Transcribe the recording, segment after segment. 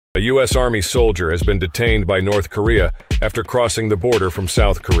A U.S. Army soldier has been detained by North Korea after crossing the border from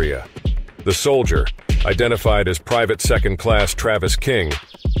South Korea. The soldier, identified as Private Second Class Travis King,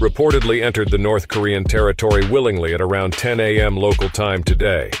 reportedly entered the North Korean territory willingly at around 10 a.m. local time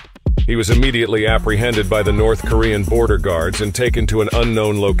today. He was immediately apprehended by the North Korean border guards and taken to an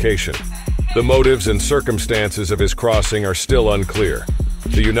unknown location. The motives and circumstances of his crossing are still unclear.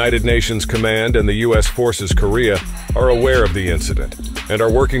 The United Nations Command and the U.S. Forces Korea are aware of the incident and are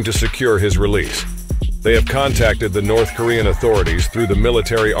working to secure his release. They have contacted the North Korean authorities through the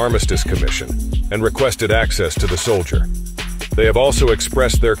Military Armistice Commission and requested access to the soldier. They have also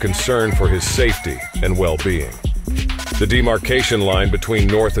expressed their concern for his safety and well-being. The demarcation line between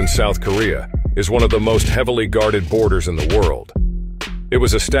North and South Korea is one of the most heavily guarded borders in the world. It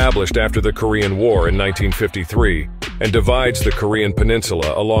was established after the Korean War in 1953 and divides the Korean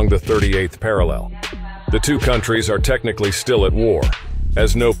peninsula along the 38th parallel. The two countries are technically still at war,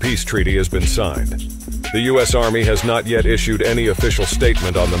 as no peace treaty has been signed. The U.S. Army has not yet issued any official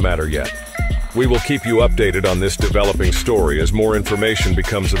statement on the matter yet. We will keep you updated on this developing story as more information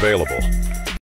becomes available.